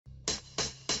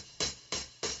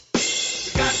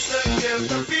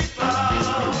the people.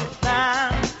 Now,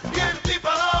 give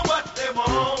people what they want.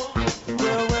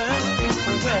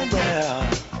 Well.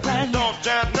 Don't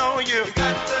you know you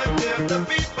got to give the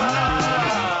people.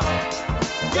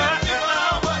 Give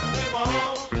people what they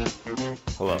want.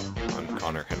 Hello, I'm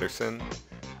Connor Henderson,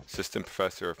 Assistant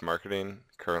Professor of Marketing,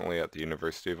 currently at the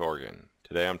University of Oregon.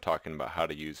 Today I'm talking about how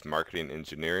to use marketing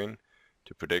engineering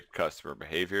to predict customer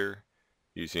behavior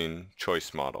using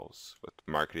choice models with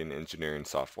marketing engineering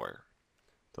software,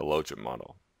 the Logit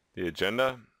model. The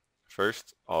agenda: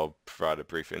 first, I'll provide a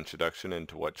brief introduction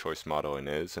into what choice modeling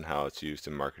is and how it's used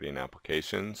in marketing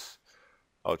applications.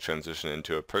 I'll transition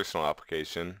into a personal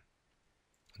application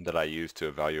that I use to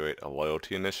evaluate a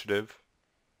loyalty initiative,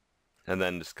 and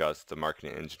then discuss the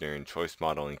marketing engineering choice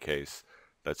modeling case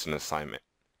that's an assignment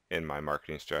in my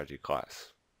marketing strategy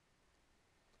class.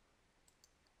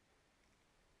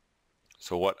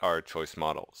 So what are choice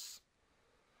models?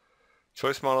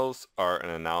 Choice models are an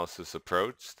analysis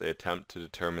approach. They attempt to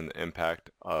determine the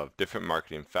impact of different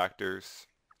marketing factors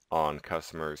on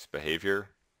customers' behavior.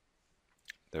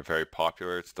 They're very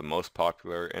popular. It's the most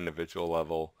popular individual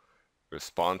level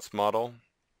response model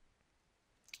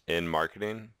in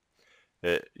marketing.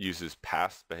 It uses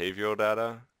past behavioral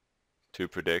data to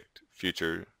predict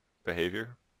future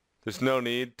behavior. There's no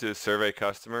need to survey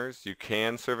customers. You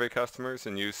can survey customers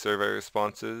and use survey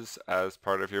responses as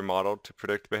part of your model to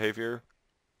predict behavior,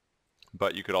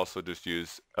 but you could also just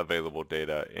use available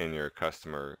data in your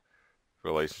customer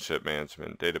relationship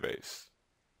management database.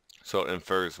 So it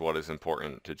infers what is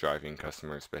important to driving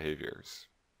customers' behaviors.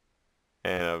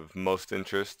 And of most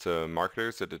interest to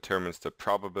marketers, it determines the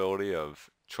probability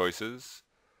of choices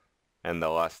and the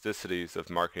elasticities of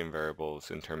marketing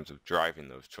variables in terms of driving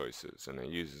those choices. And it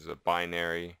uses a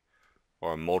binary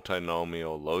or a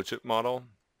multinomial logit model.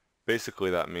 Basically,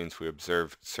 that means we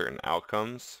observe certain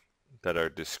outcomes that are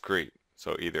discrete.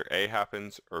 So either A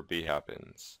happens or B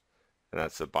happens. And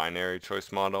that's a binary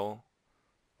choice model.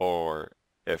 Or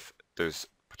if there's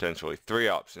potentially 3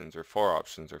 options or 4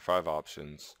 options or 5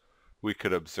 options, we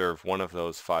could observe one of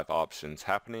those 5 options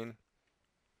happening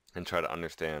and try to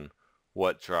understand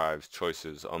what drives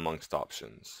choices amongst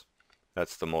options.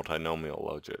 That's the multinomial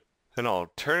logit. An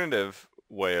alternative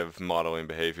way of modeling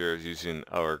behavior is using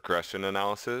a regression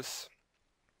analysis,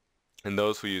 and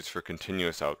those we use for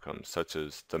continuous outcomes, such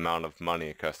as the amount of money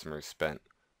a customer spent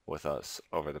with us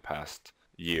over the past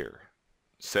year.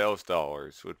 Sales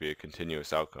dollars would be a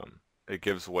continuous outcome. It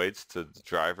gives weights to the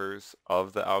drivers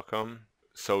of the outcome,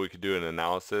 so we could do an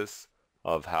analysis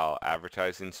of how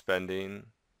advertising spending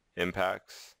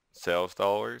impacts sales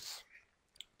dollars,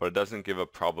 but it doesn't give a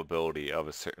probability of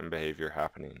a certain behavior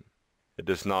happening. It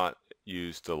does not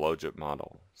use the logit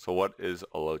model. So what is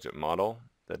a logit model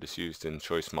that is used in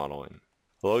choice modeling?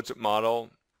 A logit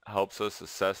model helps us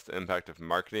assess the impact of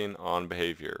marketing on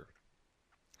behavior,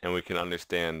 and we can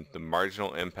understand the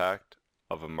marginal impact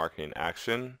of a marketing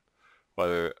action,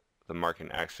 whether the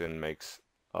marketing action makes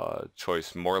a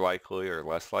choice more likely or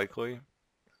less likely.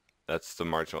 That's the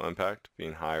marginal impact,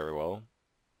 being high or low.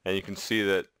 And you can see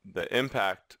that the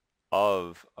impact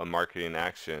of a marketing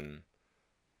action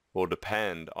will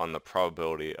depend on the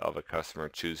probability of a customer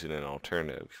choosing an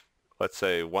alternative. Let's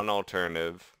say one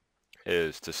alternative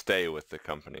is to stay with the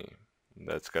company.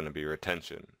 That's going to be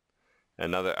retention.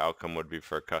 Another outcome would be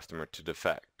for a customer to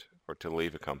defect or to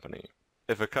leave a company.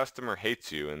 If a customer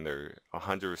hates you and they're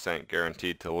 100%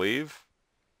 guaranteed to leave,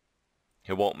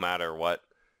 it won't matter what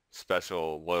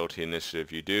special loyalty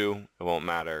initiative you do. It won't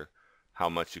matter how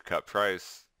much you cut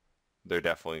price. They're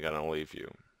definitely going to leave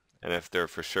you. And if they're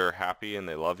for sure happy and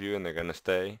they love you and they're going to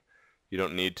stay, you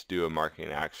don't need to do a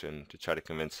marketing action to try to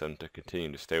convince them to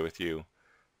continue to stay with you.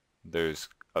 There's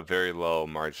a very low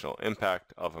marginal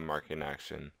impact of a marketing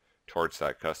action towards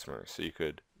that customer. So you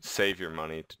could save your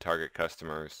money to target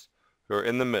customers who are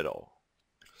in the middle.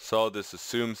 So this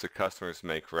assumes that customers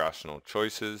make rational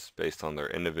choices based on their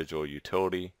individual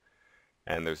utility,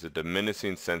 and there's a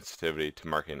diminishing sensitivity to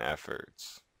marketing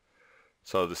efforts.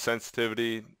 So the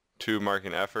sensitivity to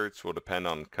marketing efforts will depend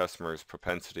on customers'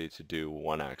 propensity to do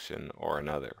one action or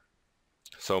another.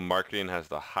 So marketing has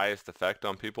the highest effect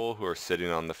on people who are sitting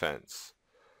on the fence.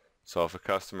 So if a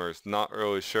customer is not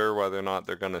really sure whether or not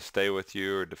they're going to stay with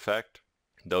you or defect,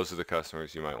 those are the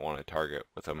customers you might want to target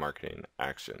with a marketing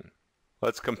action.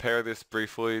 Let's compare this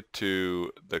briefly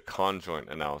to the conjoint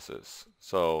analysis.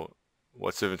 So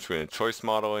what's the difference between choice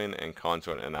modeling and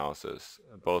conjoint analysis?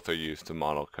 Both are used to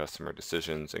model customer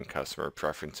decisions and customer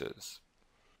preferences.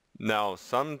 Now,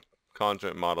 some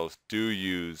conjoint models do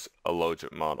use a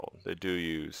logit model. They do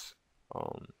use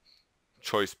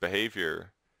choice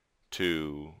behavior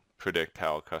to predict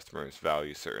how customers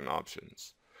value certain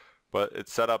options. But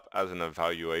it's set up as an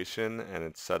evaluation, and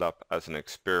it's set up as an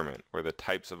experiment where the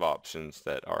types of options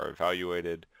that are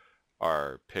evaluated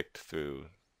are picked through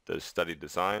the study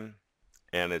design,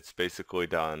 and it's basically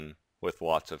done with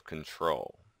lots of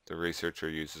control. The researcher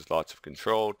uses lots of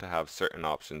control to have certain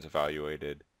options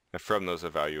evaluated, and from those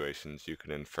evaluations you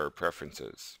can infer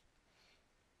preferences.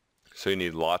 So you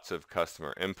need lots of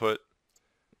customer input,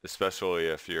 especially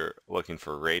if you're looking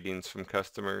for ratings from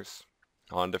customers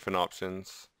on different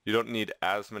options. You don't need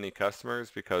as many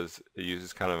customers because it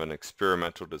uses kind of an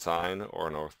experimental design or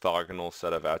an orthogonal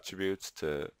set of attributes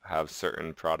to have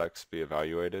certain products be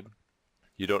evaluated.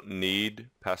 You don't need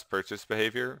past purchase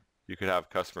behavior. You could have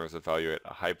customers evaluate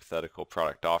a hypothetical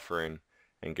product offering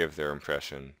and give their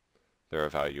impression, their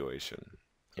evaluation.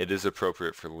 It is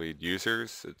appropriate for lead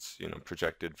users. It's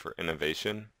projected for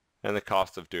innovation, and the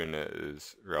cost of doing it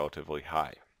is relatively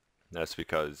high. That's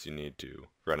because you need to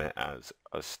run it as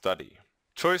a study.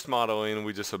 Choice modeling,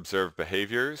 we just observe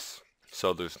behaviors,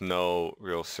 so there's no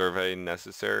real survey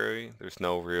necessary. There's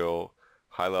no real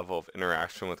high level of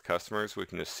interaction with customers. We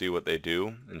can just see what they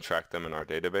do and track them in our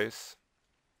database.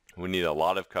 We need a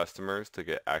lot of customers to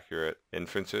get accurate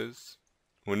inferences.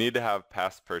 We need to have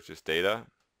past purchase data,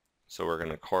 so we're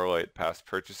going to correlate past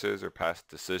purchases or past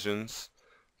decisions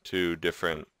to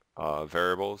different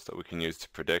variables that we can use to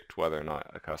predict whether or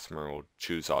not a customer will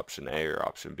choose option A or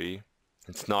option B.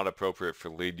 It's not appropriate for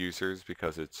lead users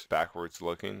because it's backwards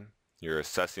looking. You're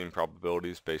assessing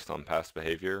probabilities based on past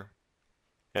behavior,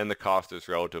 and the cost is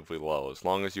relatively low. As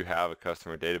long as you have a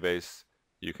customer database,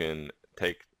 you can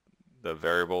take the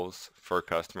variables for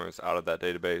customers out of that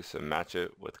database and match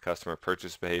it with customer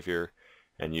purchase behavior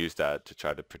and use that to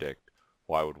try to predict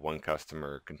why would one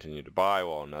customer continue to buy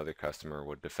while another customer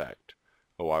would defect,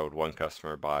 or why would one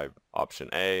customer buy option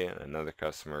A and another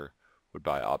customer would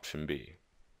buy option B.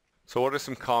 So what are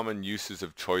some common uses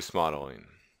of choice modeling?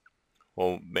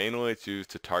 Well, mainly it's used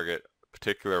to target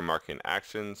particular marketing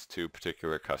actions to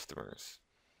particular customers.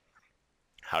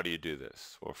 How do you do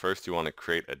this? Well, first you want to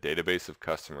create a database of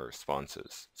customer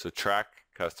responses. So track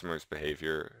customers'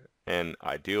 behavior and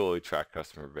ideally track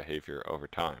customer behavior over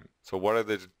time. So what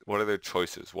are their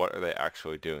choices? What are they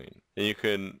actually doing? And you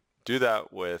can do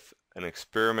that with an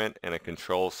experiment and a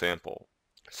control sample.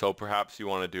 So perhaps you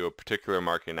want to do a particular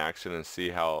marketing action and see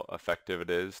how effective it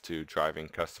is to driving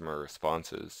customer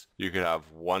responses. You could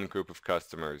have one group of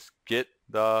customers get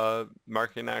the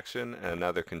marketing action and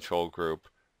another control group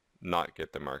not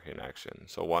get the marketing action.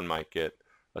 So one might get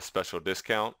a special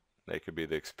discount. They could be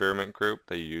the experiment group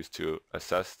that you use to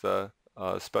assess the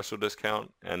special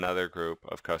discount. Another group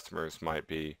of customers might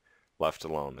be left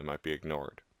alone. They might be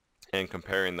ignored. And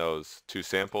comparing those two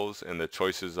samples and the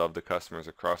choices of the customers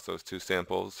across those two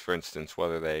samples, for instance,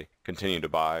 whether they continue to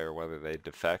buy or whether they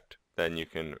defect, then you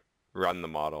can run the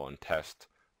model and test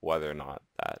whether or not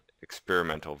that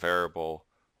experimental variable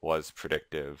was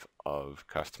predictive of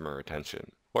customer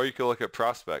retention. Or you can look at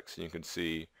prospects and you can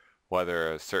see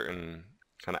whether a certain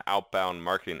kind of outbound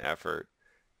marketing effort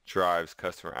drives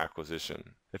customer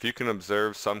acquisition. If you can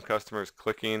observe some customers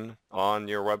clicking on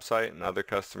your website and other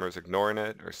customers ignoring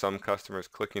it, or some customers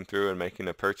clicking through and making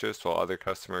a purchase while other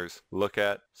customers look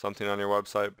at something on your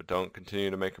website but don't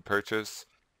continue to make a purchase,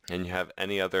 and you have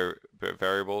any other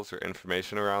variables or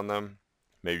information around them,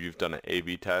 maybe you've done an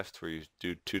A/B test where you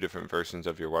do two different versions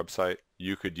of your website,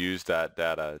 you could use that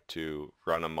data to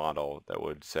run a model that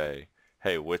would say,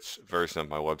 hey, which version of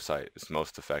my website is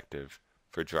most effective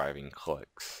for driving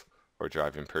clicks or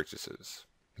driving purchases.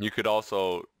 You could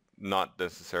also not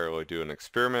necessarily do an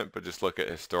experiment, but just look at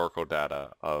historical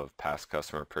data of past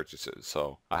customer purchases.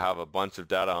 So I have a bunch of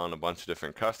data on a bunch of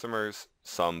different customers.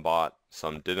 Some bought,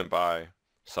 some didn't buy,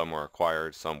 some were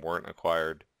acquired, some weren't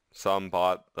acquired. Some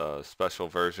bought the special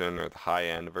version or the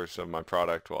high-end version of my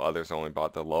product, while others only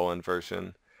bought the low-end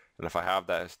version. And if I have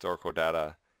that historical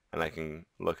data and I can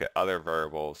look at other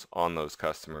variables on those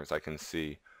customers, I can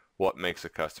see what makes a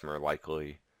customer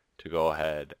likely to go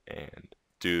ahead and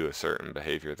do a certain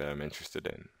behavior that I'm interested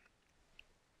in.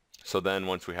 So then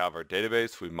once we have our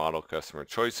database, we model customer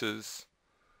choices,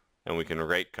 and we can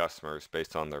rate customers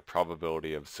based on their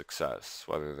probability of success,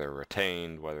 whether they're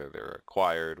retained, whether they're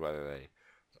acquired, whether they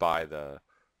buy the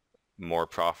more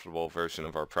profitable version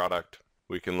of our product.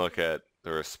 We can look at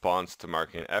the response to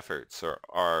marketing efforts,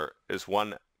 or is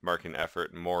one marketing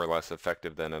effort more or less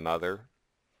effective than another?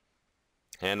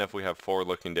 And if we have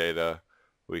forward-looking data,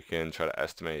 we can try to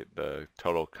estimate the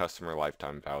total customer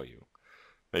lifetime value.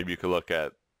 Maybe you could look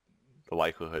at the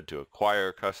likelihood to acquire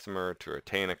a customer, to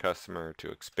retain a customer, to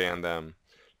expand them,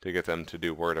 to get them to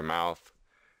do word of mouth.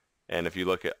 And if you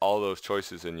look at all those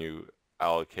choices and you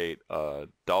allocate a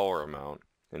dollar amount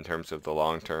in terms of the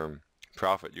long-term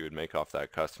profit you would make off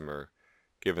that customer,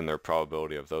 given their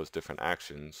probability of those different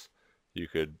actions, you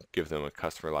could give them a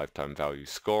customer lifetime value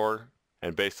score.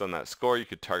 And based on that score, you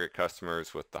could target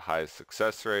customers with the highest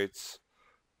success rates,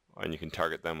 and you can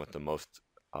target them with the most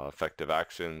effective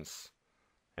actions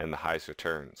and the highest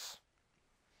returns.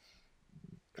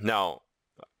 Now,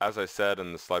 as I said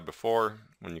in the slide before,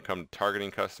 when you come to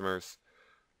targeting customers,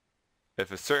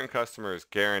 if a certain customer is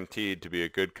guaranteed to be a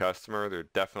good customer, they're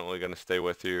definitely going to stay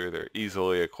with you, they're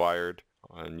easily acquired,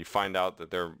 and you find out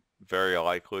that they're very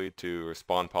likely to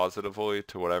respond positively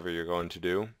to whatever you're going to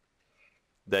do,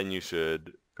 then you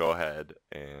should go ahead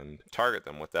and target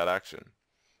them with that action.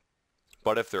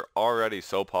 But if they're already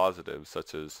so positive,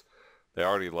 such as they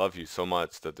already love you so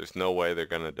much that there's no way they're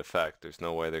going to defect, there's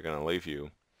no way they're going to leave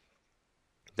you,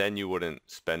 then you wouldn't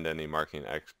spend any marketing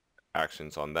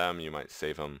actions on them. You might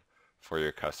save them for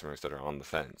your customers that are on the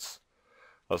fence.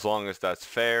 As long as that's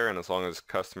fair, and as long as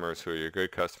customers who are your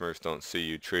good customers don't see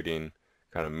you treating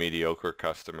kind of mediocre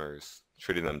customers,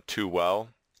 treating them too well,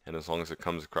 and as long as it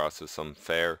comes across as some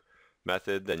fair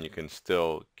method, then you can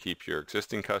still keep your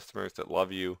existing customers that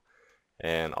love you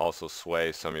and also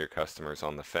sway some of your customers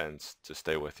on the fence to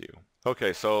stay with you.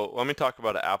 Okay, so let me talk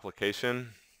about an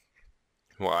application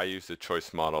where I use the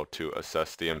choice model to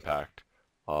assess the impact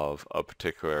of a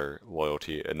particular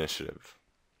loyalty initiative.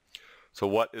 So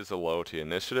what is a loyalty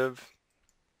initiative?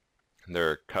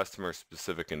 They're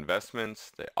customer-specific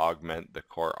investments. They augment the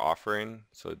core offering,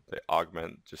 so they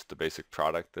augment just the basic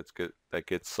product that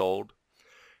gets sold,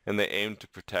 and they aim to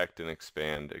protect and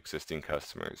expand existing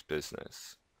customers'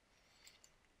 business.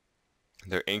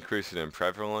 They're increasing in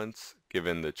prevalence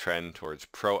given the trend towards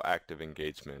proactive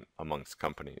engagement amongst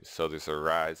companies. So there's a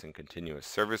rise in continuous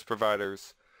service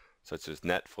providers such as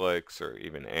Netflix or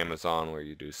even Amazon, where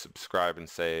you do subscribe and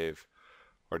save,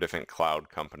 or different cloud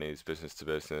companies, business to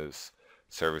business,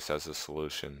 service as a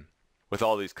solution. With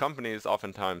all these companies,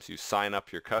 oftentimes you sign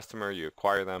up your customer, you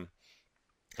acquire them,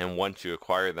 and once you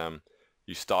acquire them,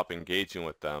 you stop engaging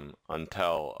with them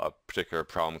until a particular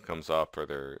problem comes up, or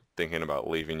they're thinking about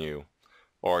leaving you,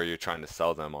 or you're trying to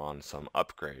sell them on some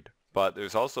upgrade. But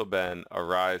there's also been a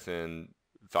rise in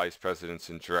vice presidents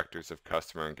and directors of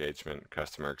customer engagement,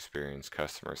 customer experience,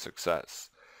 customer success.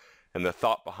 And the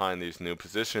thought behind these new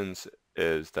positions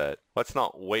is that let's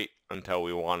not wait until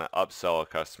we want to upsell a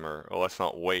customer, or let's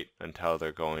not wait until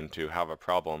they're going to have a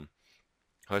problem.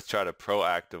 Let's try to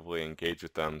proactively engage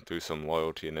with them through some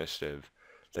loyalty initiative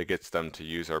that gets them to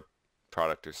use our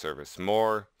product or service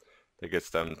more, that gets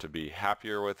them to be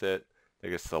happier with it, that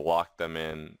gets to lock them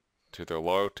in to their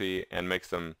loyalty, and makes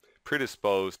them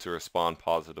predisposed to respond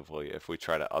positively if we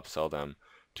try to upsell them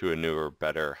to a newer,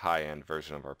 better, high-end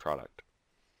version of our product.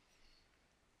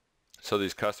 So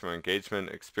these customer engagement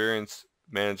experience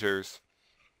managers,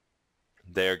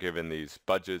 they're given these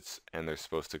budgets and they're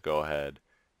supposed to go ahead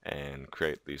and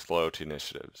create these loyalty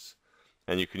initiatives.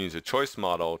 And you can use a choice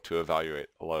model to evaluate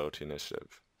a loyalty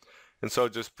initiative. And so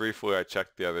just briefly, I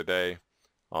checked the other day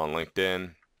on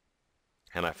LinkedIn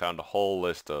and I found a whole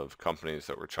list of companies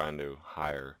that were trying to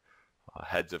hire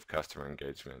heads of customer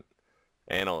engagement,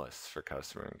 analysts for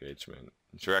customer engagement,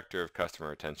 director of customer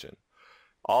retention.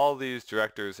 All these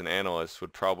directors and analysts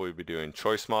would probably be doing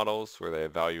choice models where they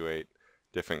evaluate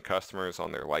different customers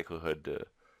on their likelihood to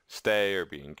stay or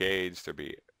be engaged or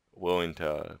be willing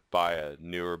to buy a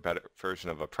newer, better version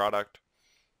of a product.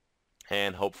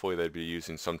 And hopefully they'd be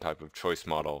using some type of choice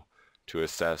model to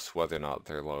assess whether or not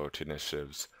their loyalty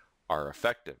initiatives are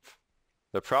effective.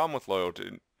 The problem with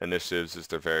loyalty initiatives is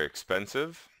they're very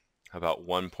expensive. About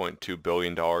 $1.2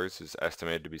 billion is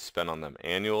estimated to be spent on them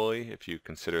annually if you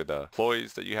consider the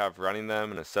employees that you have running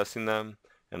them and assessing them,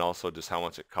 and also just how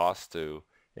much it costs to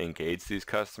engage these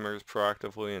customers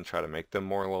proactively and try to make them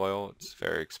more loyal. It's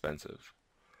very expensive.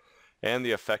 And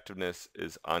the effectiveness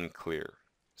is unclear.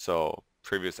 So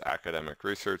previous academic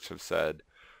research have said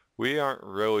we aren't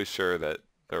really sure that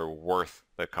they're worth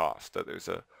the cost, that there's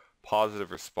a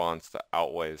positive response that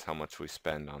outweighs how much we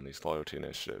spend on these loyalty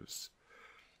initiatives.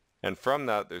 And from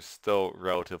that, there's still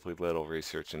relatively little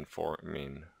research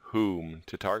informing whom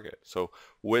to target. So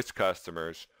which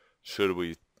customers should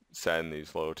we send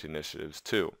these loyalty initiatives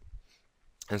to?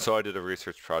 And so I did a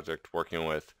research project working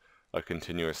with a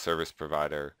continuous service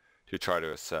provider to try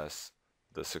to assess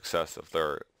the success of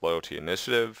their loyalty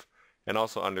initiative and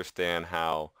also understand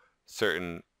how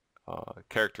certain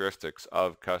characteristics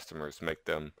of customers make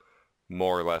them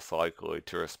more or less likely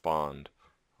to respond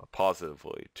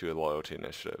positively to a loyalty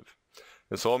initiative.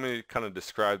 And so let me kind of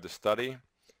describe the study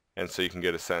And so you can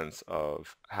get a sense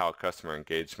of how customer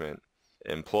engagement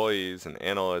employees and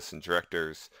analysts and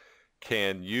directors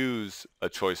can use a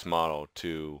choice model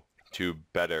to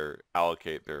better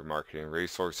allocate their marketing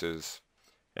resources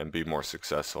and be more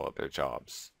successful at their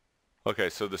jobs. Okay,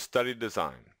 so the study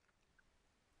design.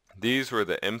 These were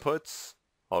the inputs.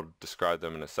 I'll describe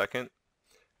them in a second.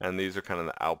 And these are kind of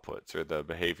the outputs or the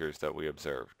behaviors that we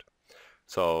observed.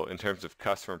 So in terms of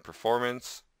customer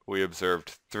performance, we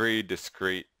observed 3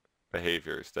 discrete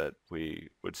behaviors that we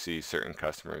would see certain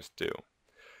customers do.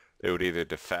 They would either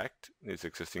defect, these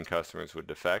existing customers would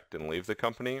defect and leave the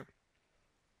company.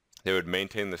 They would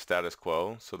maintain the status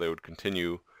quo, so they would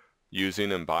continue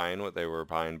using and buying what they were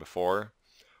buying before,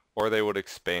 or they would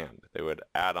expand. They would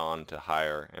add on to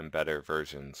higher and better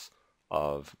versions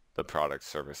of the product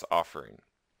service offering.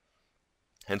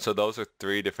 And so those are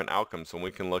 3 different outcomes, and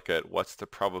we can look at what's the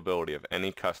probability of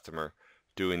any customer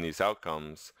doing these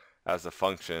outcomes as a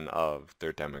function of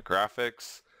their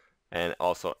demographics and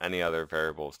also any other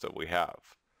variables that we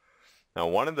have. Now,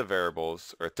 one of the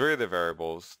variables, or 3 of the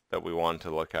variables that we wanted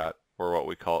to look at were what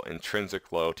we call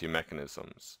intrinsic loyalty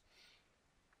mechanisms.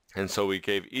 And so we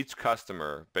gave each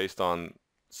customer, based on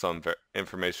some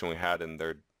information we had in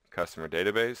their customer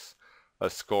database, a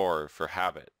score for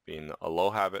habit, being a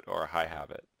low habit or a high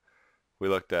habit. We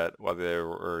looked at whether they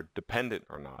were dependent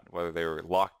or not, whether they were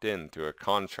locked in through a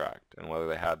contract, and whether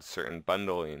they had certain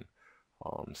bundling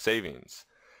savings.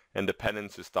 And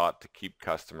dependence is thought to keep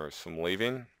customers from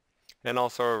leaving, and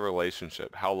also a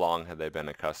relationship. How long had they been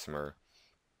a customer,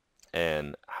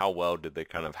 and how well did they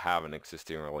kind of have an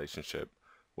existing relationship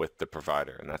with the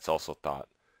provider? And that's also thought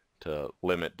to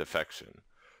limit defection.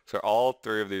 So all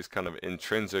 3 of these kind of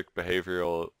intrinsic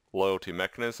behavioral loyalty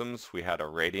mechanisms, we had a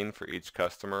rating for each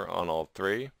customer on all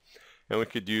 3, and we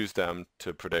could use them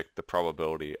to predict the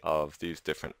probability of these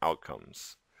different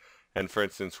outcomes. And for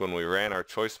instance, when we ran our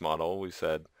choice model, we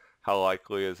said, how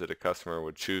likely is it a customer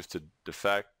would choose to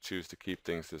defect, choose to keep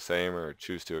things the same, or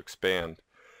choose to expand?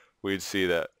 We'd see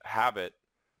that habit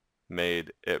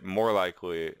made it more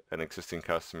likely an existing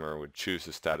customer would choose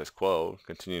the status quo,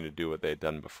 continue to do what they'd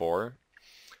done before,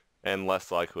 and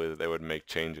less likely that they would make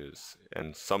changes.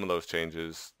 And some of those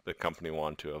changes the company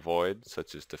wanted to avoid,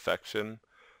 such as defection,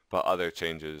 but other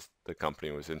changes the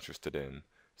company was interested in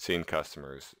seeing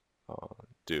customers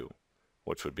do,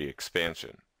 which would be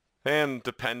expansion. And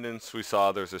dependence, we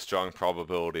saw there's a strong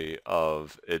probability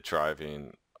of it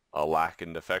driving a lack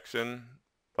in defection,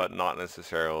 but not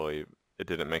necessarily, it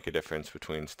didn't make a difference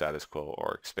between status quo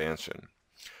or expansion.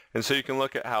 And so you can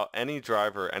look at how any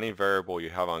driver, any variable you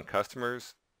have on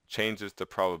customers changes the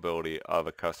probability of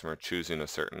a customer choosing a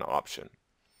certain option.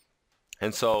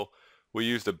 And so we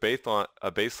used a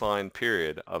baseline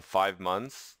period of 5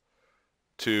 months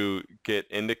to get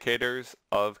indicators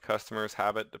of customers'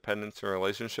 habit, dependence, and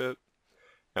relationship.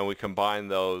 And we combine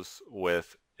those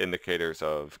with indicators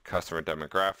of customer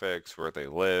demographics, where they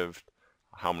lived,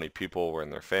 how many people were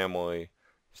in their family,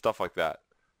 stuff like that,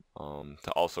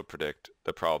 to also predict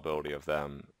the probability of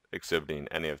them exhibiting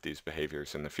any of these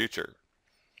behaviors in the future.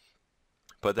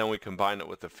 But then we combine it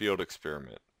with a field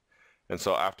experiment. And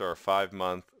so after our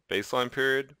 5-month baseline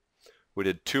period, we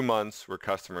did 2 months where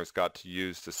customers got to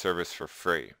use the service for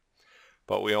free.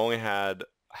 But we only had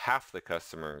half the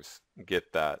customers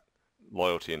get that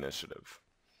loyalty initiative.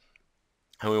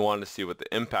 And we wanted to see what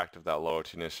the impact of that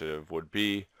loyalty initiative would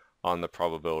be on the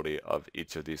probability of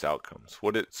each of these outcomes.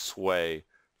 Would it sway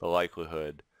the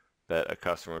likelihood that a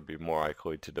customer would be more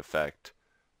likely to defect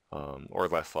or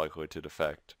less likely to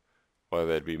defect? Whether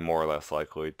they'd be more or less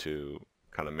likely to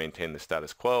kind of maintain the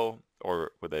status quo,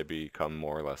 or would they become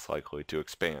more or less likely to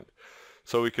expand?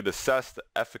 So we could assess the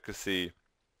efficacy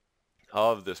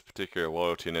of this particular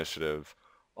loyalty initiative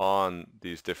on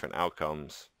these different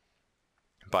outcomes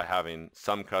by having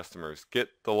some customers get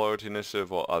the loyalty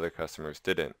initiative while other customers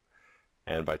didn't.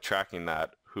 And by tracking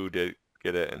that, who did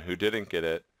get it and who didn't get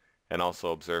it, and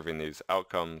also observing these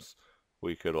outcomes,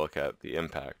 we could look at the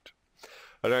impact.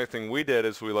 Another thing we did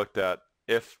is we looked at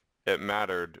if it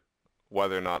mattered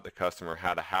whether or not the customer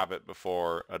had a habit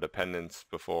before, a dependence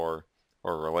before,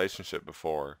 or a relationship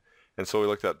before. And so we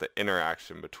looked at the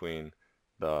interaction between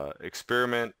the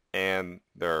experiment and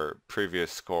their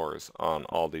previous scores on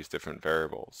all these different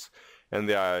variables. And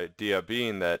the idea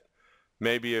being that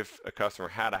maybe if a customer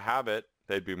had a habit,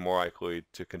 they'd be more likely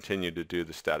to continue to do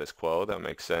the status quo. That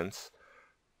makes sense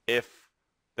if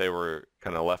they were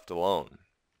kind of left alone.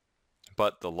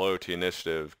 But the loyalty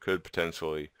initiative could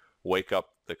potentially wake up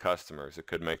the customers. It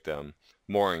could make them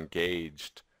more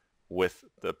engaged with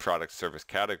the product service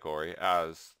category,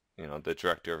 as the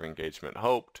director of engagement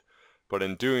hoped. But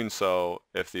in doing so,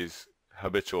 if these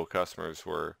habitual customers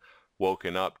were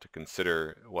woken up to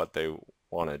consider what they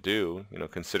want to do,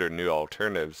 consider new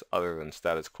alternatives other than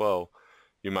status quo,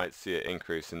 you might see an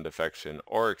increase in defection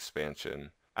or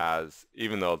expansion, as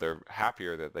even though they're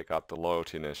happier that they got the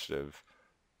loyalty initiative,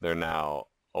 they're now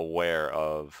aware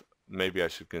of maybe I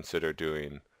should consider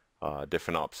doing a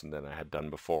different option than I had done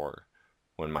before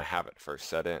when my habit first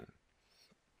set in.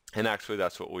 And actually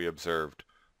that's what we observed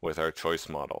with our choice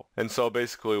model. And so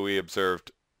basically we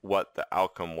observed what the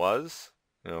outcome was,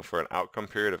 for an outcome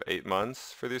period of 8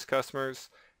 months for these customers,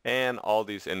 and all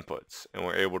these inputs. And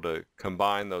we're able to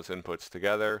combine those inputs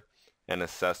together and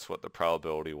assess what the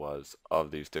probability was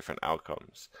of these different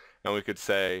outcomes. And we could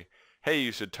say, hey,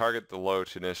 you should target the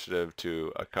loyalty initiative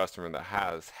to a customer that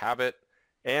has habit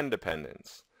and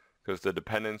dependence, because the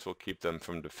dependence will keep them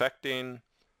from defecting,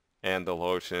 and the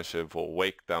loyalty initiative will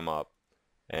wake them up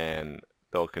and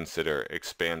they'll consider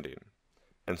expanding.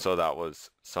 And so that was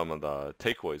some of the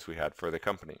takeaways we had for the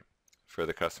company, for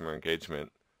the customer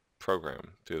engagement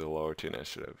program through the loyalty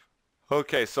initiative.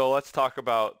 Okay, so let's talk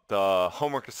about the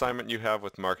homework assignment you have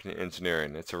with marketing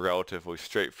engineering. It's a relatively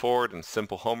straightforward and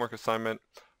simple homework assignment.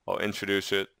 I'll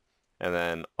introduce it and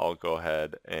then I'll go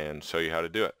ahead and show you how to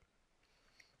do it.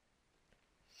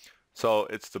 So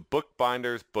it's the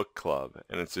Bookbinders Book Club,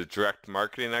 and it's a direct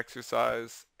marketing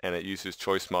exercise, and it uses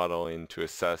choice modeling to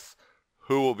assess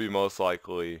who will be most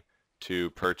likely to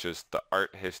purchase The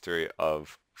Art History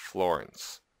of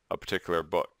Florence, a particular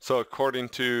book. So according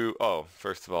to,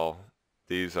 first of all,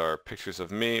 these are pictures of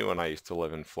me when I used to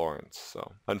live in Florence.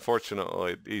 So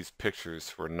unfortunately, these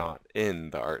pictures were not in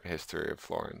The Art History of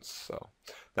Florence. So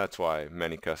that's why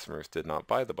many customers did not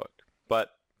buy the book.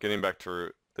 But getting back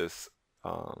to this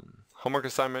homework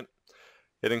assignment,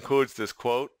 it includes this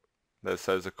quote that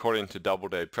says, according to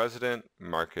Doubleday president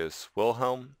Marcus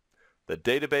Wilhelm, the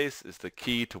database is the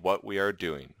key to what we are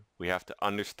doing. We have to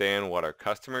understand what our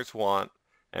customers want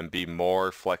and be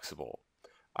more flexible.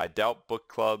 I doubt book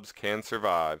clubs can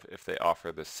survive if they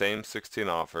offer the same 16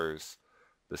 offers,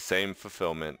 the same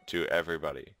fulfillment to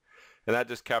everybody. And that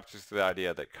just captures the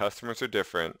idea that customers are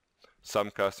different.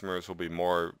 Some customers will be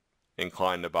more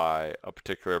inclined to buy a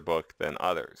particular book than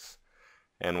others.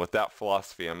 And with that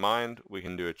philosophy in mind, we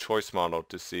can do a choice model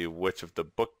to see which of the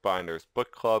Bookbinders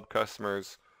Book Club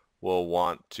customers will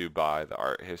want to buy The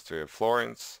Art History of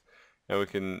Florence, and we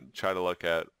can try to look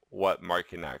at what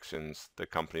marketing actions the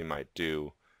company might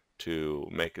do to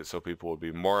make it so people would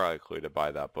be more likely to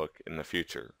buy that book in the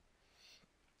future.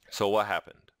 So what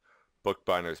happened?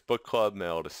 Bookbinders Book Club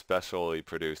mailed a specially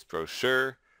produced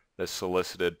brochure that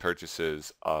solicited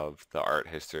purchases of The Art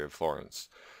History of Florence.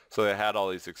 So they had all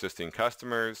these existing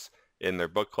customers in their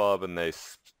book club, and they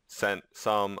sent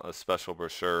some a special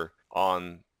brochure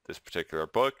on this particular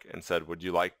book and said, would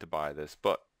you like to buy this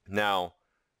book? Now,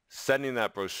 sending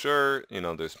that brochure,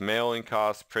 there's mailing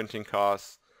costs, printing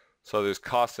costs, so there's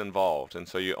costs involved. And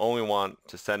so you only want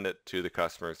to send it to the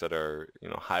customers that are,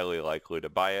 highly likely to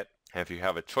buy it. And if you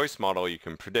have a choice model, you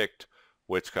can predict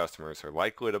which customers are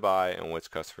likely to buy and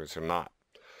which customers are not.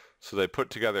 So they put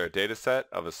together a data set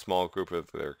of a small group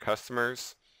of their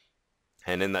customers,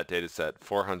 and in that data set,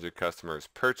 400 customers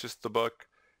purchased the book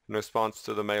in response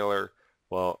to the mailer,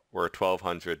 where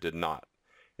 1,200 did not.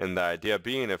 And the idea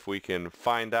being, if we can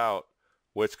find out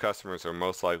which customers are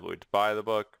most likely to buy the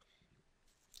book,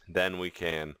 then we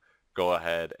can go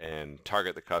ahead and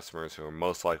target the customers who are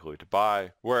most likely to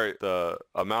buy, where the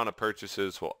amount of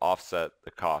purchases will offset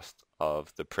the cost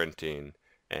of the printing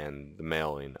and the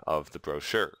mailing of the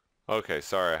brochure. Okay,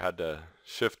 sorry, I had to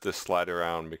shift this slide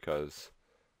around because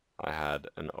I had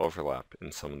an overlap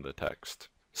in some of the text.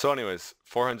 So anyways,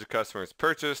 400 customers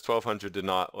purchased, 1,200 did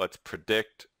not. Let's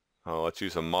predict, let's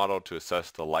use a model to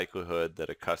assess the likelihood that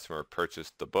a customer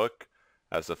purchased the book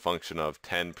as a function of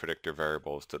 10 predictor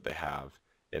variables that they have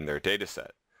in their data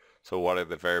set. So what are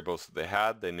the variables that they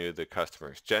had? They knew the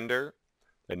customer's gender.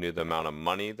 They knew the amount of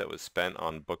money that was spent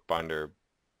on Bookbinder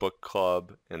Book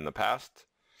Club in the past.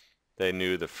 They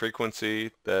knew the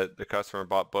frequency that the customer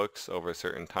bought books over a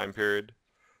certain time period.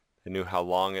 They knew how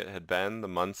long it had been, the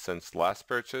months since last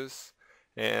purchase,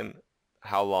 and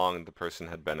how long the person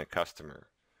had been a customer.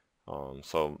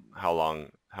 So how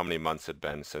many months had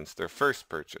been since their first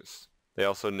purchase. They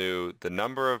also knew the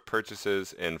number of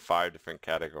purchases in 5 different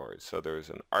categories. So there was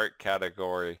an art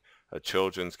category, a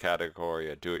children's category,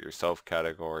 a do-it-yourself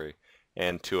category,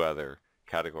 and 2 other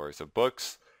categories of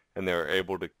books. And they were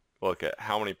able to look at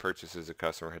how many purchases a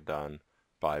customer had done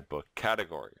by book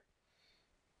category.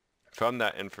 From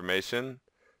that information,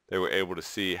 they were able to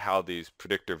see how these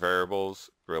predictor variables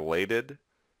related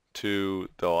to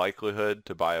the likelihood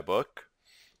to buy a book.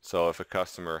 So if a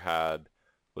customer had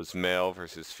was male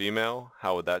versus female,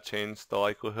 how would that change the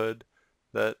likelihood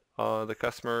that the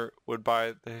customer would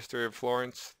buy the history of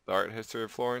Florence, the art history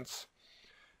of Florence?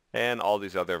 And all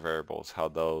these other variables, how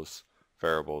those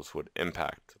variables would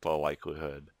impact the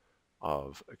likelihood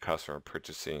of a customer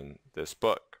purchasing this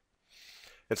book.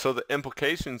 And so the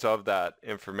implications of that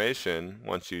information,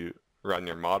 once you run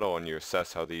your model and you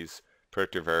assess how these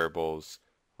predictor variables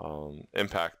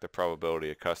impact the probability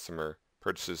a customer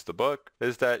purchases the book,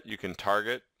 is that you can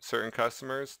target certain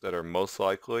customers that are most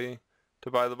likely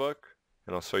to buy the book,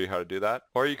 and I'll show you how to do that.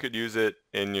 Or you could use it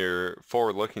in your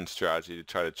forward-looking strategy to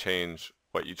try to change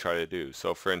what you try to do.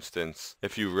 So for instance,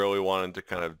 if you really wanted to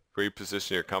kind of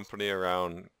reposition your company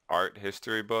around art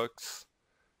history books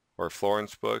or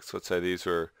Florence books, let's say these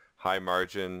were high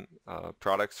margin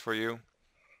products for you,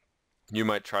 you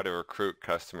might try to recruit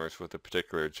customers with a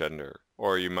particular gender,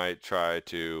 or you might try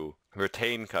to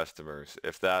retain customers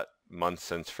if that month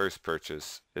since first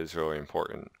purchase is really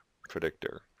important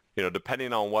predictor. You know,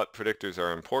 depending on what predictors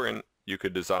are important, you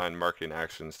could design marketing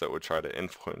actions that would try to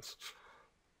influence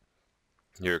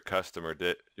your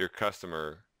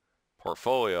customer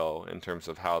portfolio in terms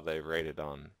of how they rated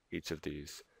on each of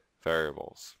these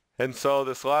variables. And so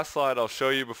this last slide I'll show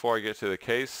you before I get to the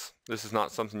case. This is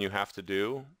not something you have to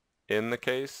do in the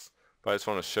case, but I just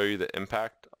want to show you the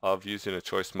impact of using a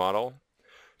choice model.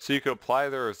 So you could apply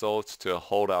the results to a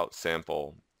holdout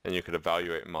sample, and you could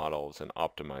evaluate models and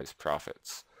optimize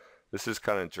profits. This is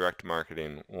kind of direct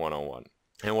marketing 101.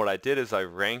 And what I did is I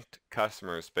ranked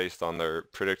customers based on their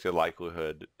predicted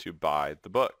likelihood to buy the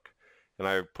book. And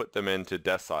I put them into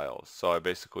deciles. So I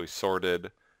basically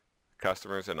sorted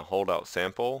customers in a holdout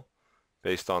sample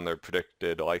based on their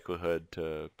predicted likelihood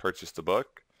to purchase the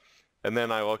book. And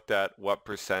then I looked at what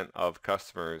percent of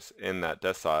customers in that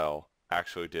decile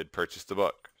actually did purchase the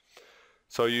book.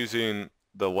 So using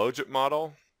the Logit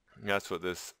model, that's what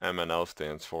this MNL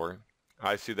stands for,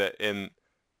 I see that in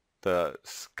the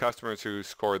customers who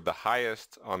scored the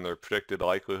highest on their predicted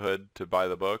likelihood to buy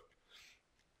the book,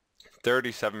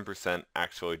 37%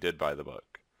 actually did buy the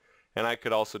book. And I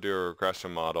could also do a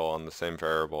regression model on the same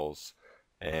variables,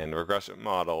 and the regression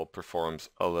model performs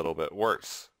a little bit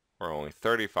worse, where only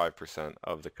 35%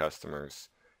 of the customers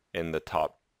in the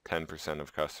top 10%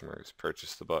 of customers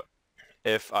purchase the book.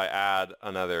 If I add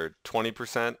another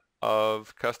 20%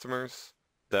 of customers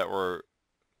that were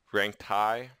ranked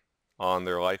high on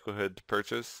their likelihood to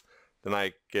purchase, then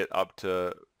I get up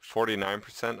to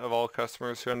 49% of all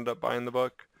customers who ended up buying the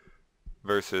book,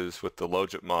 versus with the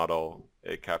Logit model,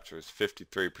 it captures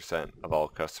 53% of all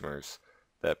customers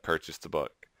that purchased the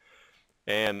book.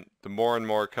 And the more and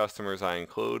more customers I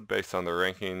include based on the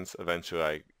rankings, eventually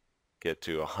I get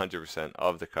to 100%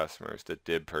 of the customers that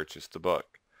did purchase the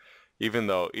book, even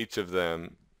though each of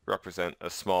them represent a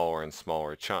smaller and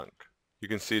smaller chunk. You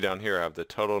can see down here I have the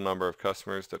total number of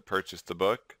customers that purchased the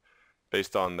book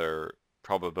based on their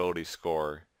probability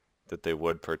score that they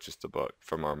would purchase the book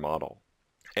from our model.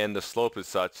 And the slope is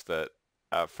such that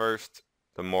at first,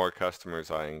 the more customers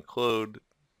I include,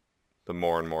 the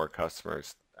more and more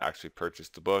customers actually purchase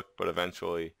the book, but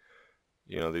eventually,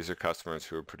 you know, these are customers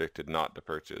who were predicted not to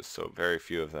purchase, so very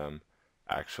few of them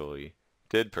actually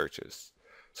did purchase.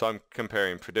 So I'm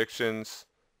comparing predictions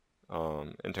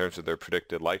in terms of their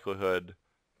predicted likelihood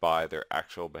by their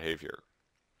actual behavior.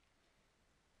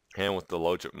 And with the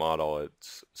Logit model,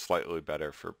 it's slightly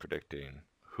better for predicting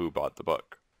who bought the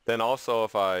book. Then also,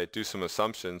 if I do some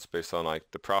assumptions based on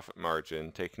like the profit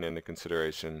margin, taking into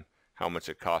consideration how much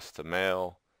it costs to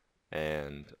mail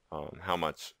and how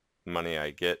much money I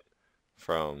get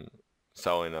from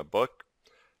selling a book,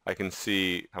 I can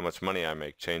see how much money I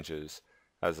make changes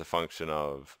as a function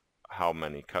of how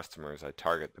many customers I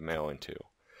target the mailing to.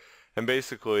 And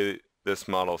basically, this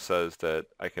model says that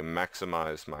I can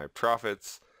maximize my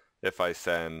profits if I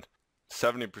send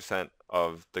 70%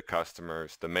 of the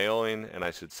customers the mailing, and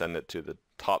I should send it to the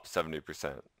top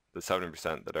 70%, the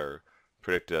 70% that are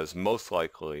predicted as most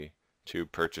likely to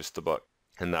purchase the book.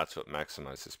 And that's what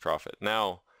maximizes profit.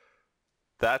 Now,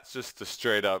 that's just the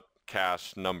straight up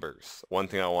cash numbers. One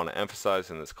thing I want to emphasize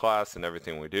in this class and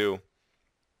everything we do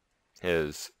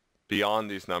is beyond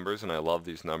these numbers, and I love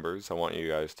these numbers, I want you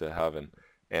guys to have an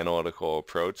analytical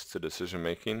approach to decision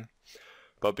making.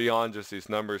 But beyond just these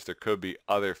numbers, there could be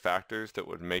other factors that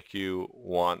would make you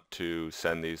want to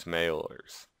send these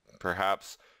mailers.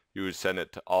 Perhaps you would send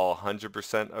it to all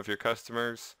 100% of your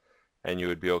customers, and you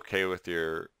would be okay with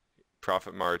your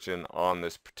profit margin on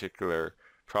this particular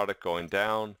product going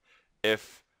down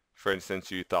if, for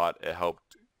instance, you thought it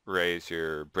helped raise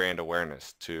your brand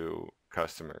awareness to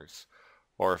customers,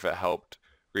 or if it helped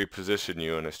reposition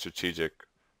you in a strategic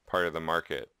part of the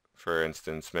market For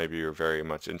instance, maybe you're very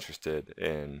much interested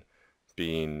in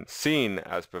being seen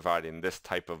as providing this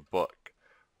type of book,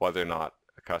 whether or not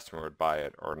a customer would buy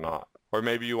it or not. Or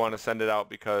maybe you want to send it out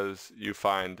because you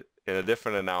find in a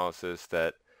different analysis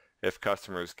that if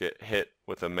customers get hit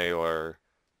with a mailer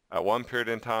at one period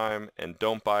in time and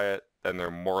don't buy it, then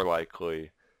they're more likely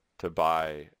to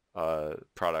buy a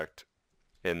product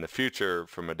in the future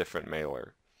from a different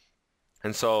mailer.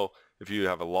 And so if you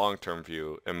have a long-term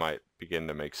view, it might begin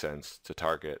to make sense to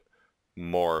target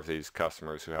more of these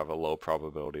customers who have a low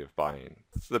probability of buying.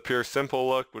 The pure simple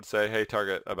look would say, hey,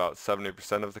 target about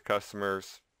 70% of the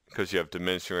customers because you have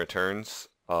diminishing returns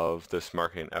of this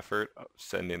marketing effort of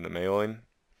sending the mailing.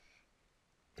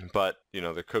 But,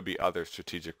 there could be other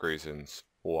strategic reasons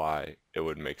why it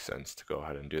would make sense to go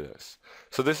ahead and do this.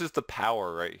 So this is the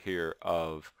power right here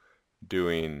of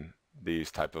doing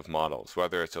these type of models,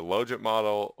 whether it's a logit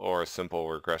model or a simple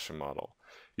regression model.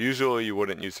 Usually you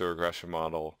wouldn't use a regression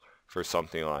model for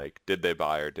something like did they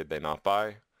buy or did they not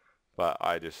buy, but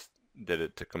I just did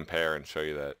it to compare and show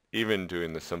you that even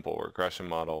doing the simple regression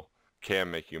model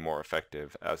can make you more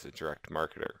effective as a direct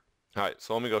marketer. All right,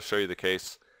 so let me go show you the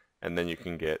case and then you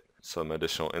can get some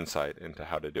additional insight into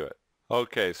how to do it.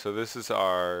 Okay, so this is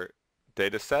our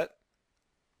data set,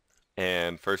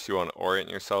 and first you want to orient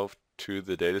yourself to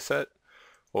the data set.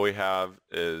 What we have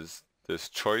is this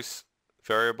choice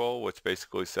variable, which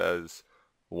basically says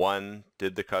 1,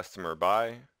 did the customer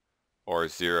buy, or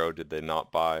 0, did they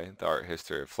not buy the art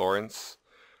history of Florence.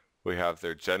 We have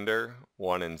their gender,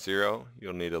 1 and 0.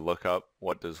 You'll need to look up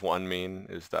what does 1 mean,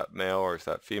 is that male or is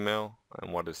that female,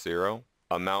 and what is 0.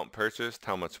 Amount purchased,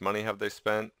 how much money have they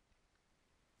spent.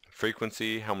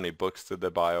 Frequency, how many books did they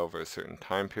buy over a certain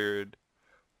time period.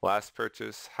 Last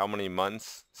purchase, how many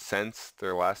months since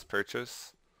their last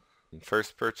purchase.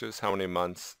 First purchase, how many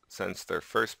months since their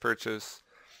first purchase.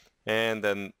 And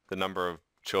then the number of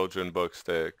children books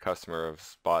the customer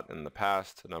has bought in the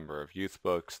past, the number of youth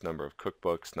books, number of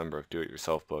cookbooks, number of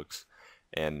do-it-yourself books,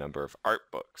 and number of art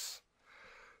books.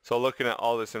 So looking at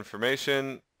all this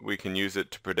information, we can use it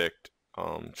to predict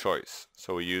choice.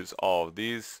 So we use all of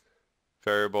these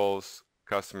variables,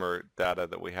 customer data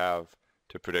that we have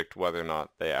to predict whether or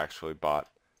not they actually bought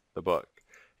the book.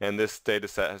 And this data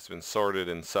set has been sorted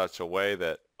in such a way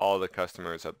that all the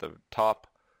customers at the top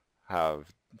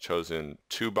have chosen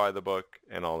to buy the book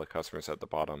and all the customers at the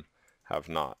bottom have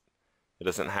not. It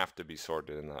doesn't have to be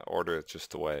sorted in that order, it's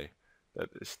just the way that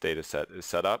this data set is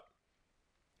set up.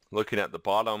 Looking at the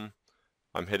bottom,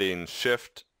 I'm hitting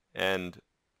shift and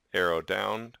arrow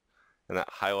down, and that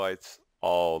highlights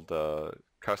all the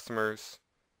customers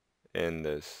in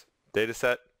this data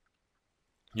set.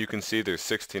 You can see there's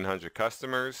 1,600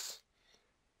 customers,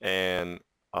 and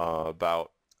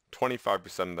about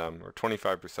 25% of them, or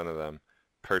 25% of them,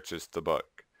 purchased the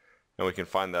book. And we can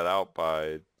find that out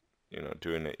by,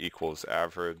 doing an equals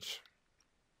average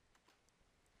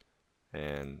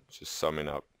and just summing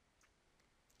up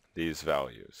these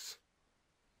values.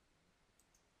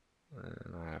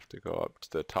 And I have to go up to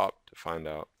the top to find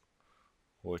out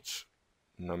which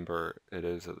number it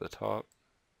is at the top.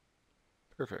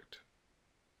 Perfect.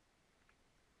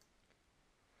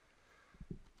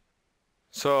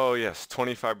 So yes,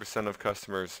 25% of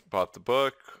customers bought the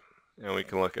book, and we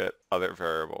can look at other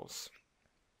variables.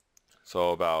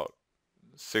 So about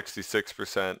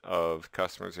 66% of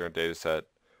customers in our data set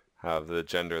have the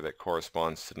gender that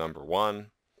corresponds to number 1.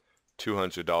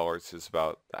 $200 is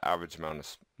about the average amount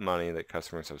of money that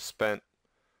customers have spent.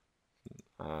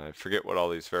 I forget what all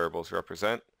these variables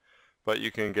represent, but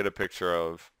you can get a picture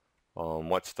of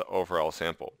what's the overall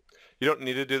sample. You don't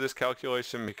need to do this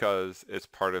calculation because it's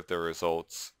part of the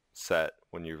results set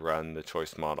when you run the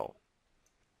choice model.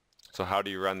 So how do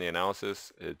you run the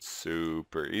analysis? It's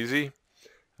super easy,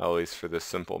 at least for this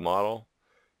simple model.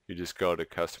 You just go to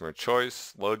customer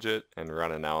choice, logit, and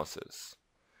run analysis.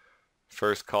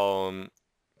 First column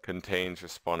contains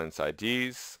respondents'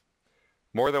 IDs.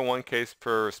 More than one case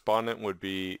per respondent would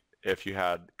be if you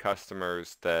had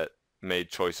customers that made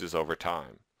choices over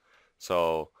time.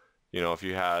 So, if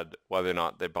you had whether or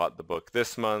not they bought the book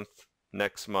this month,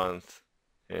 next month,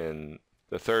 in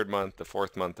the 3rd month, the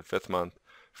 4th month, the 5th month.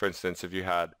 For instance, if you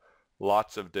had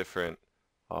lots of different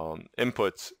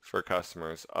inputs for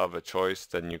customers of a choice,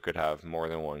 then you could have more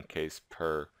than one case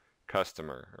per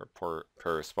customer or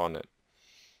per respondent.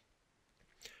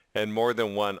 And more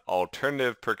than one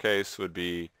alternative per case would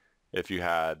be if you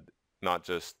had not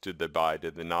just did they buy,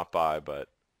 did they not buy, but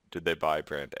did they buy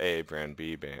brand A, brand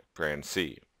B, brand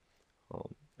C.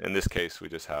 In this case, we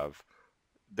just have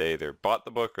they either bought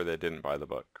the book or they didn't buy the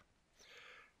book.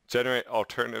 Generate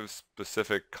alternative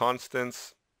specific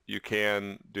constants. you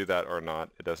can do that or not.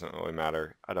 It doesn't really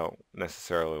matter. I don't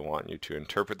necessarily want you to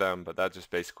interpret them, but that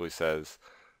just basically says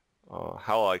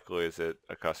how likely is it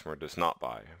a customer does not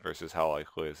buy versus how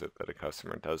likely is it that a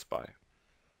customer does buy.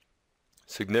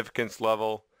 Significance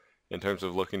level, in terms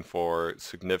of looking for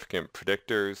significant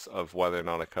predictors of whether or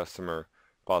not a customer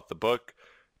bought the book.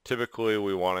 Typically,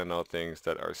 we want to know things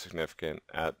that are significant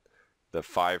at the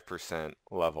 5%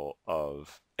 level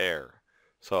of error.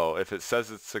 So if it says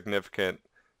it's significant,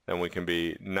 then we can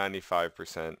be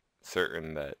 95%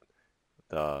 certain that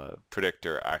the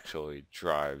predictor actually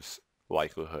drives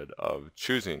likelihood of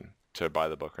choosing to buy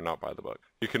the book or not buy the book.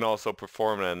 You can also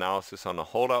perform an analysis on a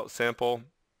holdout sample.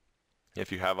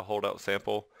 If you have a holdout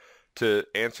sample, to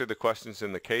answer the questions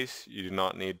in the case, you do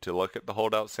not need to look at the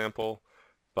holdout sample,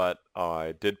 but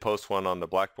I did post one on the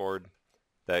Blackboard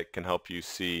that can help you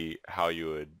see how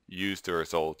you would use the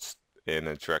results in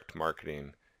a direct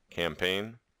marketing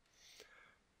campaign.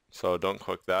 So don't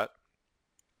click that.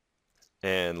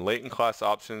 And latent class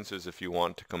options is if you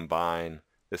want to combine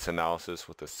this analysis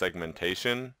with a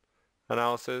segmentation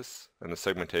analysis, and the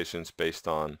segmentation is based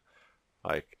on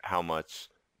like how much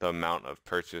the amount of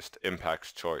purchased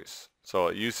impacts choice. So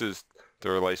it uses the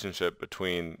relationship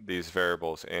between these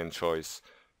variables and choice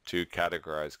to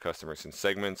categorize customers in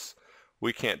segments.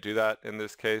 We can't do that in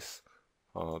this case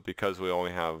because we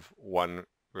only have one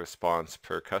response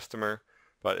per customer,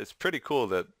 but it's pretty cool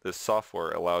that this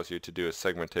software allows you to do a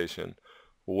segmentation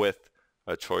with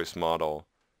a choice model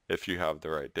if you have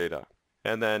the right data.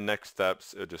 And then next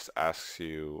steps, it just asks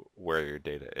you where your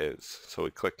data is. So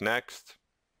we click next.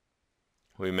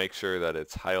 We make sure that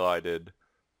it's highlighted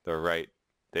the right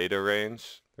data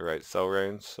range, the right cell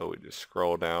range. So we just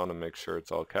scroll down and make sure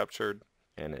it's all captured.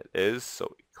 And it is,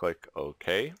 so we click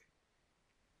OK.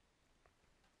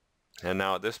 And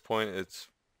now at this point, it's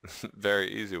very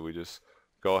easy. We just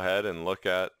go ahead and look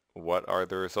at what are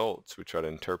the results. We try to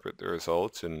interpret the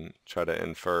results and try to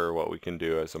infer what we can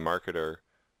do as a marketer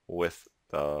with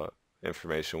the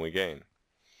information we gain.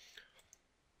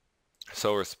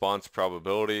 So response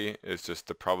probability is just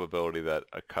the probability that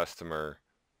a customer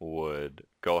would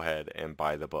go ahead and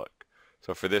buy the book.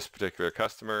 So for this particular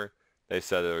customer, they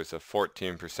said there was a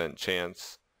 14%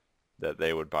 chance that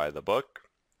they would buy the book.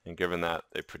 And given that,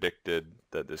 they predicted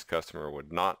that this customer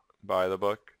would not buy the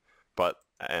book, but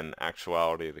in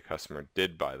actuality, the customer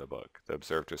did buy the book. The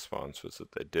observed response was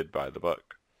that they did buy the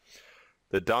book.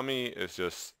 The dummy is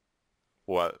just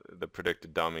what the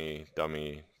predicted dummy.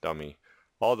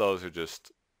 All those are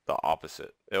just the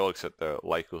opposite. It looks at the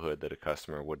likelihood that a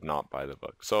customer would not buy the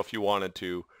book. So if you wanted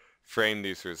to frame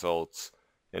these results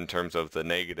in terms of the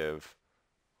negative,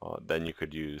 then you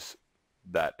could use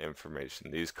that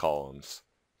information, these columns,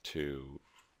 to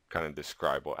kind of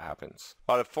describe what happens.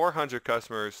 Out of 400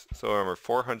 customers, so remember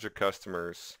 400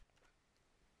 customers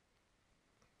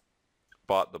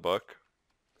bought the book,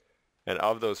 and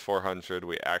of those 400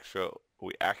 we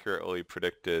accurately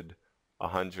predicted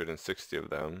 160 of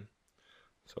them.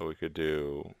 So we could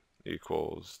do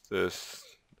equals this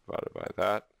divided by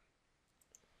that.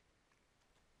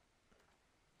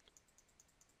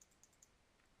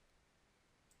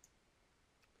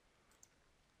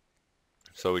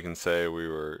 So we can say we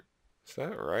were, is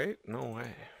that right? No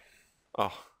way.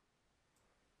 Oh,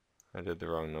 I did the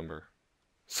wrong number.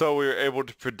 So we were able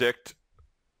to predict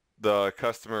the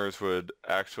customers would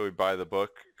actually buy the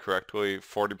book correctly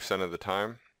 40% of the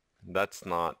time. That's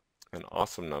not an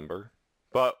awesome number.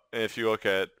 But if you look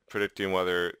at predicting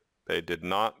whether they did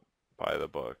not buy the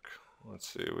book, let's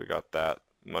see, we got that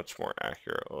much more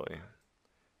accurately.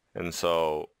 And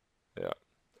so, yeah.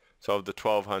 So of the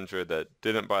 1,200 that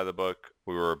didn't buy the book,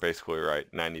 we were basically right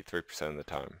 93% of the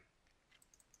time.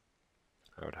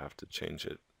 I would have to change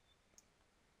it.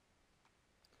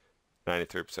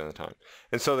 93% of the time.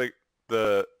 And so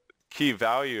the key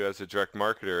value as a direct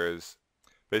marketer is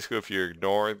basically if you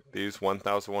ignore these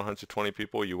 1,120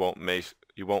 people, you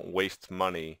won't waste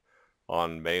money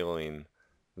on mailing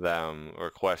them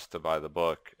requests to buy the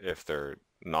book if they're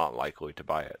not likely to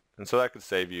buy it. And so that could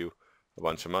save you a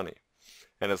bunch of money.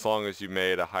 And as long as you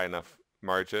made a high enough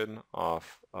margin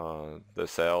off the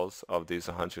sales of these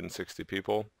 160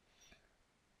 people,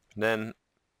 then,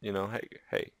 you know,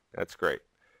 hey, that's great.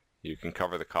 You can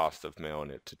cover the cost of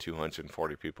mailing it to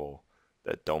 240 people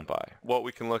that don't buy. What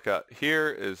we can look at here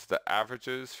is the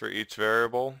averages for each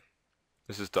variable.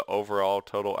 This is the overall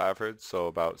total average, so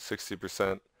about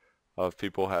 60% of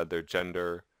people had their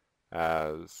gender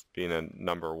as being a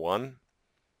number 1.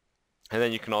 And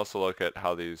then you can also look at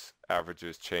how these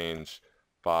averages change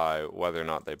by whether or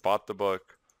not they bought the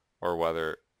book, or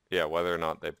whether or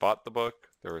not they bought the book,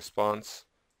 their response,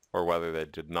 or whether they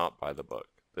did not buy the book.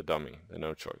 the dummy, the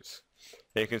no choice.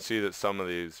 And you can see that some of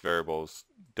these variables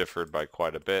differed by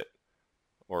quite a bit,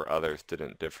 or others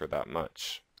didn't differ that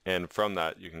much. And from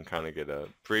that, you can kind of get a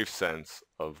brief sense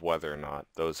of whether or not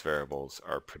those variables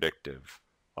are predictive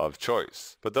of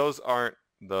choice. But those aren't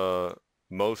the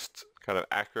most kind of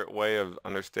accurate way of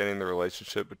understanding the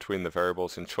relationship between the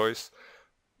variables and choice.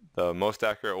 The most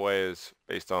accurate way is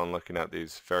based on looking at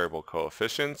these variable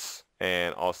coefficients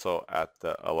and also at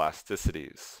the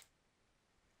elasticities.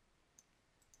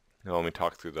 Now let me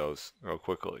talk through those real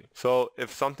quickly. So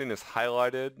if something is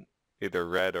highlighted, either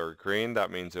red or green,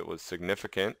 that means it was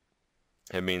significant.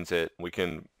 It means that we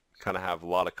can kind of have a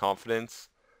lot of confidence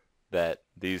that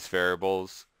these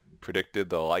variables predicted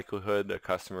the likelihood a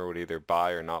customer would either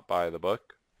buy or not buy the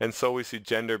book. And so we see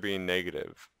gender being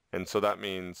negative. And so that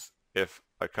means if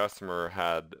a customer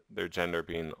had their gender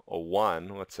being a 1,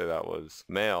 let's say that was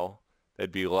male,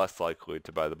 they'd be less likely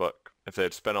to buy the book. If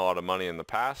they'd spent a lot of money in the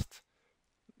past,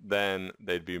 then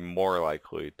they'd be more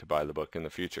likely to buy the book in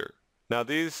the future. Now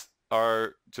these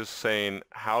are just saying,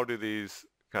 how do these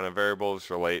kind of variables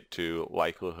relate to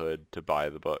likelihood to buy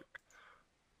the book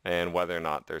and whether or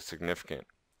not they're significant.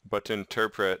 But to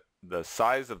interpret the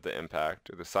size of the impact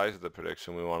or the size of the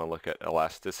prediction, we want to look at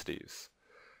elasticities,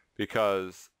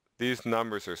 because these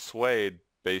numbers are swayed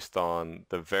based on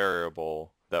the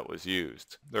variable that was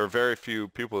used. There are very few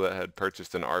people that had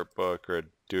purchased an art book or a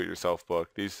do-it-yourself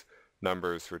book. These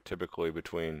numbers were typically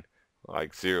between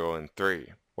like 0 and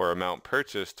 3, where amount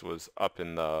purchased was up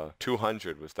in the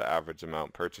 200 was the average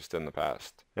amount purchased in the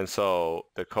past. And so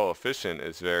the coefficient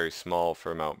is very small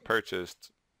for amount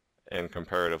purchased, and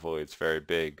comparatively it's very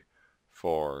big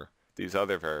for these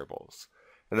other variables.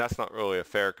 And that's not really a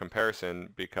fair comparison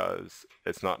because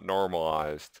it's not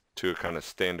normalized to a kind of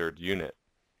standard unit.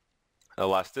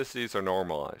 Elasticities are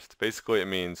normalized. Basically it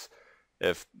means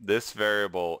if this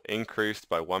variable increased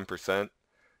by 1%,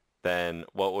 then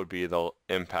what would be the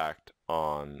impact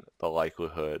on the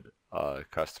likelihood a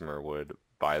customer would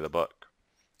buy the book,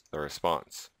 the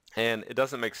response. And it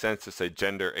doesn't make sense to say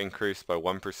gender increased by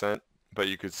 1%, but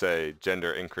you could say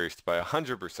gender increased by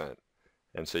 100%.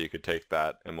 And so you could take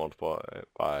that and multiply it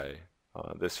by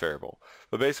this variable.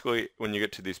 But basically, when you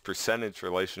get to these percentage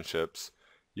relationships,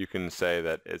 you can say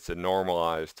that it's a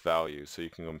normalized value. So you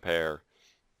can compare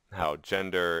how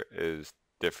gender is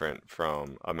different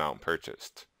from amount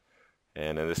purchased.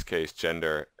 And in this case,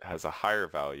 gender has a higher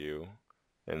value,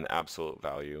 an absolute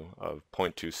value of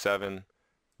 0.27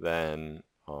 than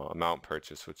amount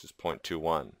purchased, which is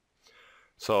 0.21.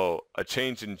 So a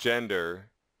change in gender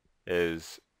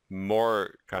is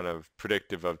more kind of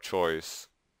predictive of choice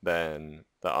than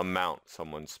the amount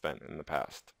someone spent in the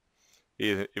past,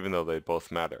 even though they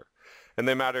both matter. And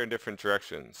they matter in different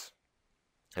directions.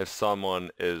 If someone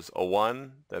is a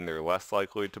 1, then they're less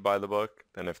likely to buy the book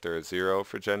than if they're a 0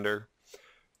 for gender.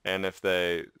 And if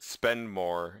they spend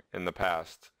more in the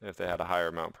past, if they had a higher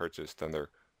amount purchased, then they're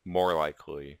more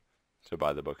likely to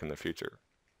buy the book in the future.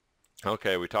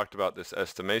 Okay, we talked about this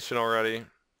estimation already,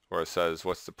 where it says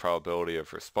what's the probability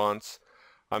of response.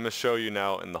 I'm going to show you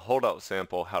now in the holdout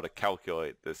sample how to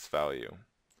calculate this value.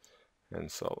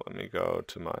 And so let me go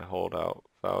to my holdout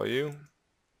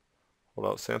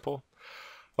sample.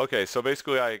 Okay, so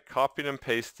basically I copied and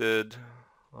pasted,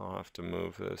 I'll have to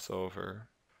move this over.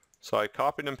 So I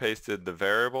copied and pasted the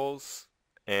variables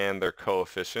and their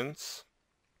coefficients,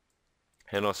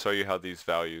 and I'll show you how these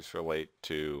values relate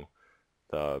to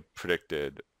the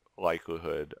predicted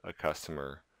likelihood a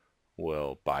customer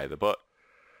will buy the book.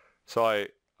 So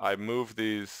I moved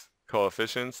these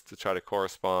coefficients to try to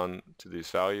correspond to these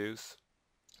values.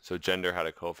 So gender had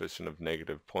a coefficient of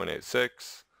negative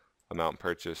 0.86, amount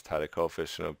purchased had a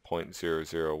coefficient of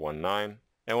 0.0019.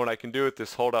 And what I can do with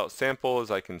this holdout sample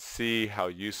is I can see how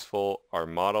useful our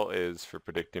model is for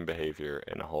predicting behavior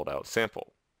in a holdout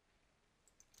sample.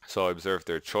 So I observe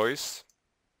their choice,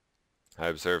 I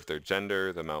observe their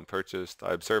gender, the amount purchased,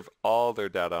 I observe all their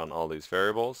data on all these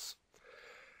variables.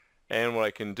 And what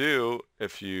I can do,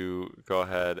 if you go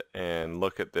ahead and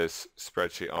look at this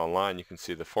spreadsheet online, you can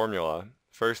see the formula.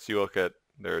 First you look at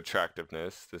their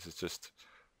attractiveness. This is just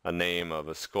a name of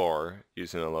a score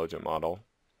using a logit model.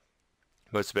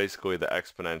 But it's basically the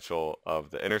exponential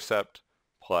of the intercept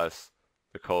plus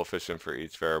the coefficient for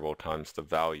each variable times the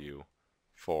value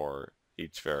for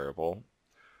each variable.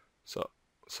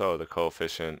 So the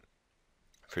coefficient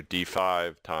for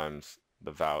D5 times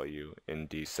the value in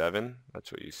D7.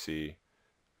 That's what you see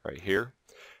right here.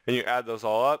 And you add those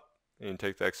all up and you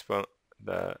take the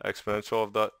exponential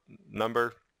of the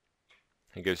number.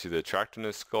 It gives you the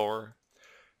attractiveness score.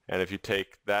 And if you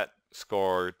take that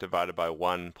score divided by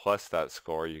 1 plus that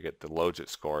score, you get the logit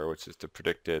score, which is the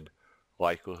predicted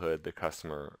likelihood the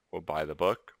customer will buy the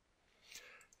book.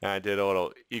 And I did a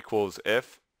little equals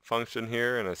if function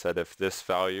here, and I said if this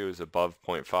value is above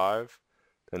 0.5,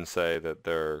 then say that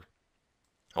they're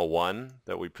a 1,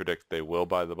 that we predict they will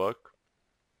buy the book.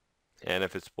 And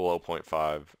if it's below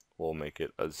 0.5, we'll make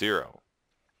it a 0.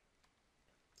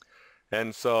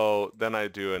 And so then I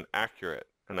do an accurate,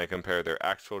 and I compare their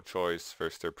actual choice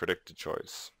versus their predicted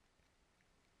choice.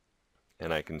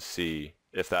 And I can see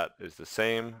if that is the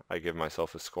same, I give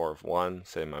myself a score of 1,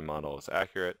 say my model is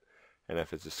accurate. And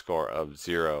if it's a score of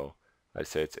 0, I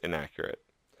say it's inaccurate.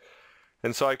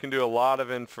 And so I can do a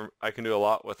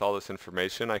lot with all this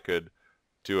information. I could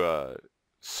do a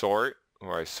sort,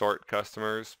 where I sort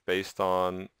customers based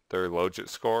on their logit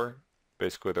score,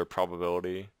 basically their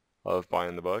probability of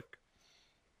buying the book.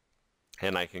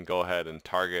 And I can go ahead and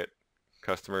target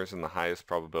customers in the highest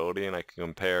probability, and I can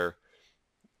compare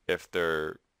if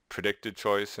their predicted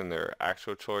choice and their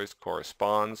actual choice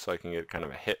corresponds, so I can get kind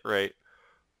of a hit rate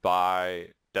by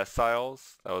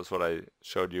deciles. That was what I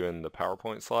showed you in the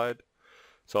PowerPoint slide.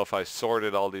 So if I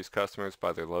sorted all these customers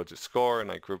by their logit score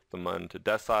and I grouped them into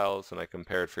deciles and I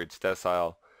compared for each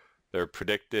decile their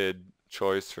predicted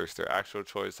choice versus their actual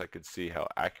choice, I could see how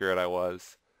accurate I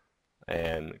was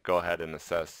and go ahead and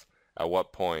assess at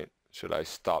what point should I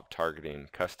stop targeting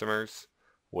customers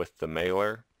with the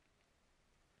mailer.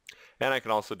 And I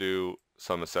can also do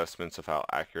some assessments of how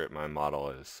accurate my model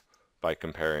is by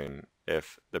comparing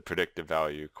if the predicted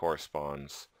value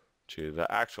corresponds to the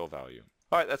actual value.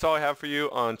 All right, that's all I have for you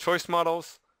on choice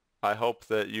models. I hope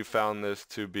that you found this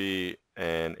to be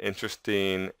an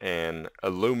interesting and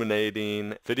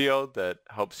illuminating video that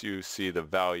helps you see the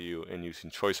value in using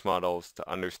choice models to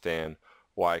understand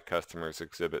why customers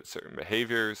exhibit certain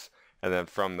behaviors. And then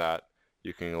from that,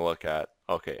 you can look at,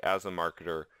 okay, as a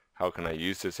marketer, how can I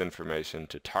use this information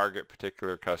to target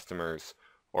particular customers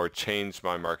or change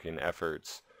my marketing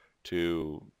efforts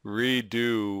to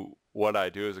redo what I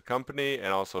do as a company and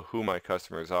also who my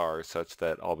customers are, such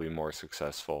that I'll be more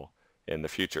successful in the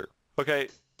future. Okay,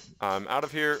 I'm out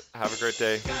of here. Have a great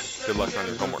day. Good luck on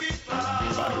your homework.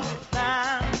 Bye.